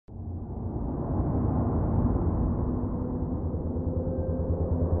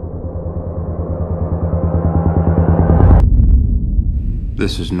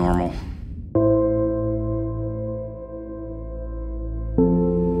This is normal.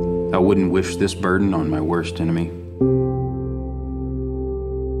 I wouldn't wish this burden on my worst enemy.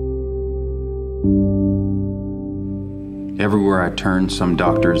 Everywhere I turn, some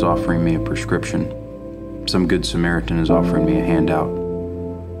doctor is offering me a prescription. Some good Samaritan is offering me a handout.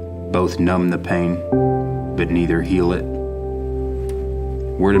 Both numb the pain, but neither heal it.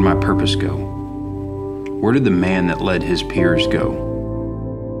 Where did my purpose go? Where did the man that led his peers go?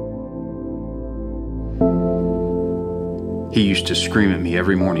 He used to scream at me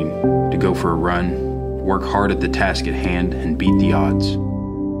every morning to go for a run, work hard at the task at hand, and beat the odds.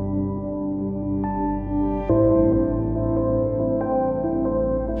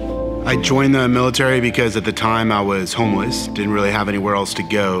 I joined the military because at the time I was homeless, didn't really have anywhere else to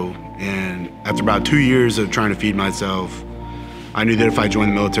go, and after about 2 years of trying to feed myself, I knew that if I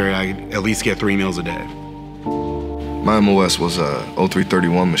joined the military, I'd at least get 3 meals a day. My MOS was a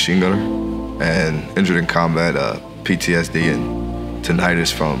 0331 machine gunner, and injured in combat, PTSD and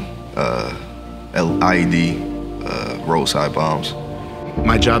tinnitus from IED, roadside bombs.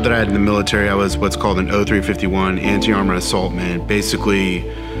 My job that I had in the military, I was what's called an 0351 anti-armored assaultman. Basically,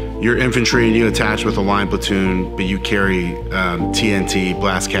 you're infantry and you attach with a line platoon, but you carry TNT,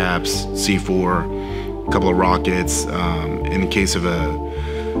 blast caps, C4, a couple of rockets. In the case of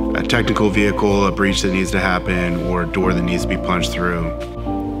a technical vehicle, a breach that needs to happen, or a door that needs to be punched through.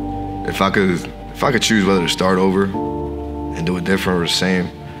 If I could choose whether to start over and do it different or the same,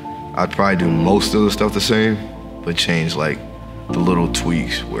 I'd probably do most of the stuff the same, but change like the little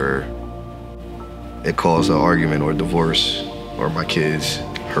tweaks where it caused an argument or divorce or my kids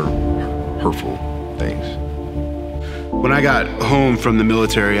hurtful things. When I got home from the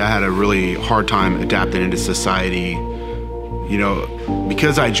military, I had a really hard time adapting into society. You know,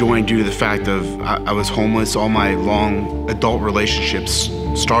 because I joined due to the fact of I was homeless, all my long adult relationships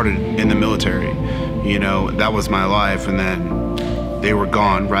started in the military. You know, that was my life, and then they were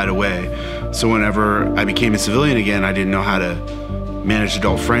gone right away. So whenever I became a civilian again, I didn't know how to manage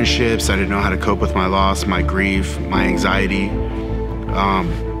adult friendships. I didn't know how to cope with my loss, my grief, my anxiety.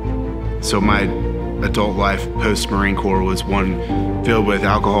 So my adult life post-Marine Corps was one filled with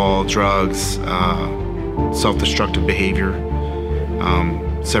alcohol, drugs, self-destructive behavior,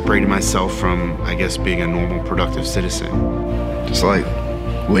 separating myself from, I guess, being a normal, productive citizen. Just like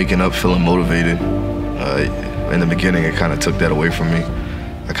waking up feeling motivated. In the beginning, it kind of took that away from me.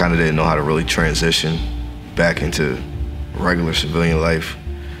 I kind of didn't know how to really transition back into regular civilian life.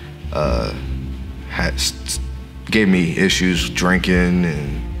 Gave me issues, drinking,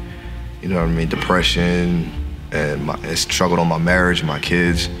 and you know what I mean, depression, and it struggled on my marriage, my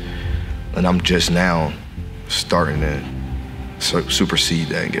kids, and I'm just now starting to supersede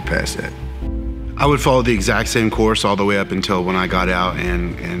that and get past that. I would follow the exact same course all the way up until when I got out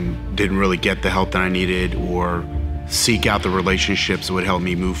and didn't really get the help that I needed or seek out the relationships that would help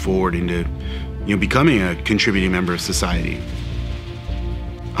me move forward into, you know, becoming a contributing member of society.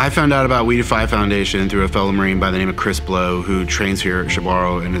 I found out about WeDefy Foundation through a fellow Marine by the name of Chris Blow, who trains here at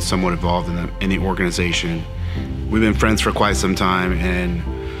Shabaro and is somewhat involved in the organization. We've been friends for quite some time, and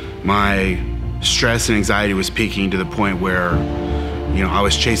my stress and anxiety was peaking to the point where, you know, I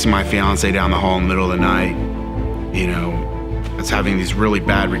was chasing my fiance down the hall in the middle of the night. You know, I was having these really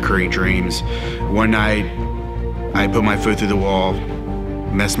bad recurring dreams. One night, I put my foot through the wall,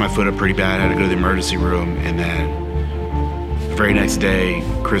 messed my foot up pretty bad, had to go to the emergency room, and then the very next day,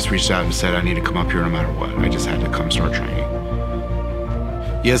 Chris reached out and said, I need to come up here no matter what. I just had to come start training.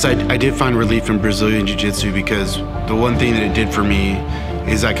 Yes, I did find relief in Brazilian Jiu Jitsu because the one thing that it did for me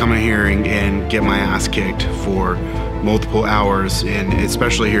is I come in here and get my ass kicked for multiple hours, and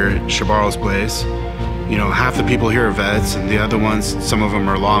especially here at Shabaro's place. You know, half the people here are vets, and the other ones, some of them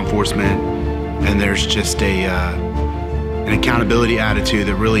are law enforcement, and there's just an accountability attitude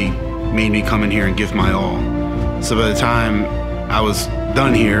that really made me come in here and give my all. So by the time I was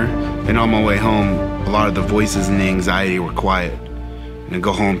done here and on my way home, a lot of the voices and the anxiety were quiet. And I'd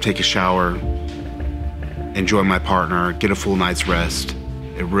go home, take a shower, enjoy my partner, get a full night's rest.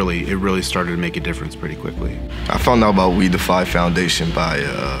 It really started to make a difference pretty quickly. I found out about WeDefy Foundation by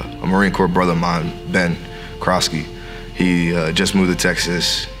a Marine Corps brother of mine, Ben Krosky. He just moved to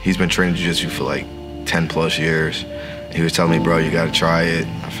Texas. He's been training jiu-jitsu for like 10 plus years. He was telling me, bro, you gotta try it.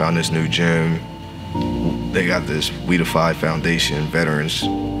 I found this new gym. They got this WeDefy Foundation, veterans, you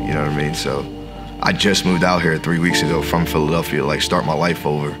know what I mean? So I just moved out here 3 weeks ago from Philadelphia to like start my life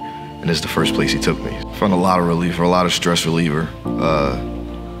over, and it's the first place he took me. Found a lot of relief, a lot of stress reliever.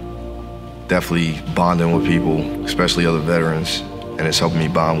 Definitely bonding with people, especially other veterans, and it's helping me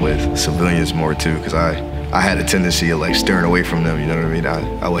bond with civilians more too, because I I had a tendency of like steering away from them, you know what I mean?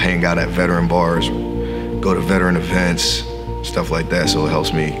 I would hang out at veteran bars, go to veteran events, stuff like that, so it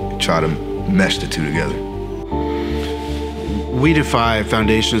helps me try to mesh the two together. WeDefy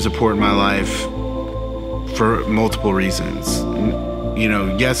Foundation has supported my life for multiple reasons. You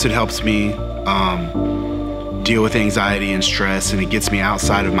know, yes, it helps me deal with anxiety and stress, and it gets me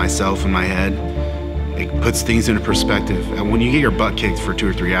outside of myself and my head. It puts things into perspective. And when you get your butt kicked for 2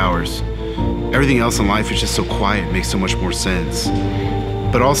 or 3 hours, everything else in life is just so quiet, it makes so much more sense.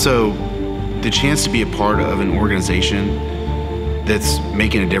 But also, the chance to be a part of an organization that's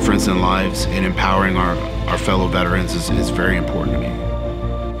making a difference in lives and empowering our fellow veterans is very important to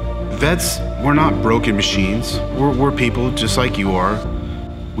me. Vets, we're not broken machines. We're people just like you are.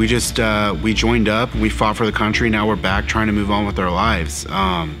 We just, we joined up, we fought for the country, now we're back trying to move on with our lives.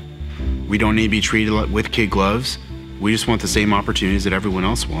 We don't need to be treated with kid gloves. We just want the same opportunities that everyone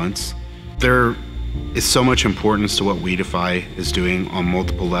else wants. There is so much importance to what WeDefy is doing on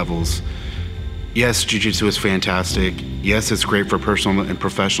multiple levels. Yes, Jiu Jitsu is fantastic. Yes, it's great for personal and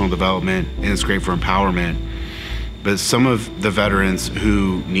professional development, and it's great for empowerment. But some of the veterans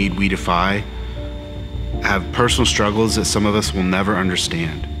who need WeDefy have personal struggles that some of us will never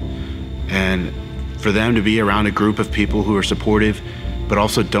understand. And for them to be around a group of people who are supportive, but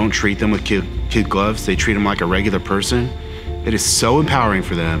also don't treat them with kid gloves, they treat them like a regular person, it is so empowering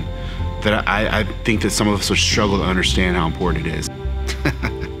for them that I think that some of us will struggle to understand how important it is.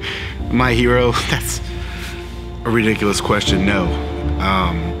 My hero, that's a ridiculous question, no.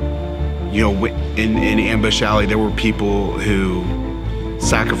 You know, in Ambush Alley, there were people who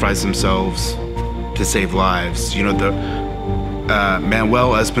sacrificed themselves to save lives. You know, the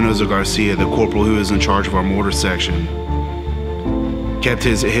Manuel Espinoza Garcia, the corporal who is in charge of our mortar section, kept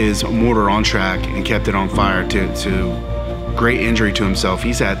his mortar on track and kept it on fire to great injury to himself.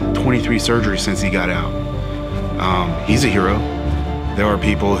 He's had 23 surgeries since he got out. He's a hero. There are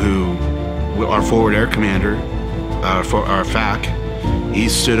people who, our forward air commander, for our FAC, he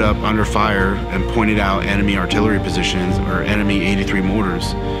stood up under fire and pointed out enemy artillery positions or enemy 83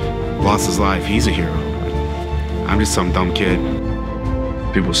 mortars, lost his life. He's a hero. I'm just some dumb kid.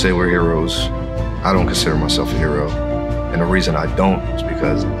 People say we're heroes. I don't consider myself a hero. And the reason I don't is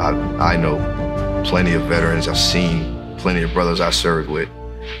because I know plenty of veterans. I've seen plenty of brothers I served with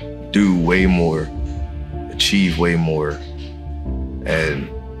do way more, achieve way more, and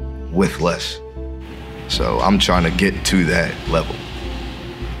with less. So I'm trying to get to that level.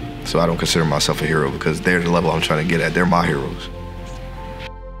 So I don't consider myself a hero because they're the level I'm trying to get at. They're my heroes.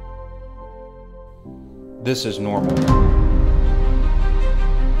 This is normal.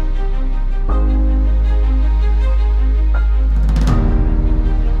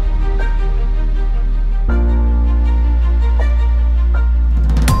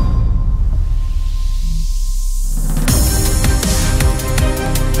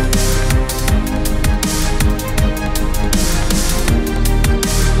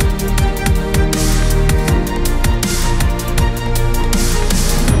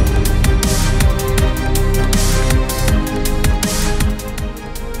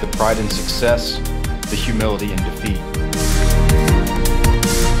 Pride in success, the humility in defeat.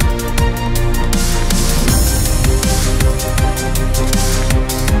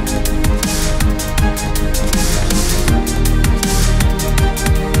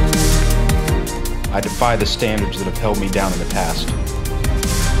 I defy the standards that have held me down in the past.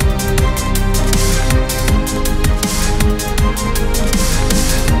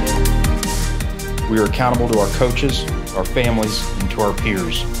 We are accountable to our coaches, our families, and to our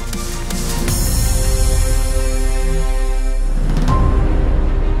peers.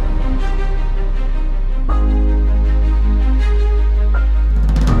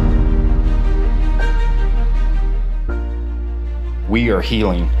 We are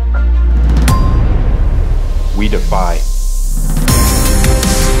healing. We defy.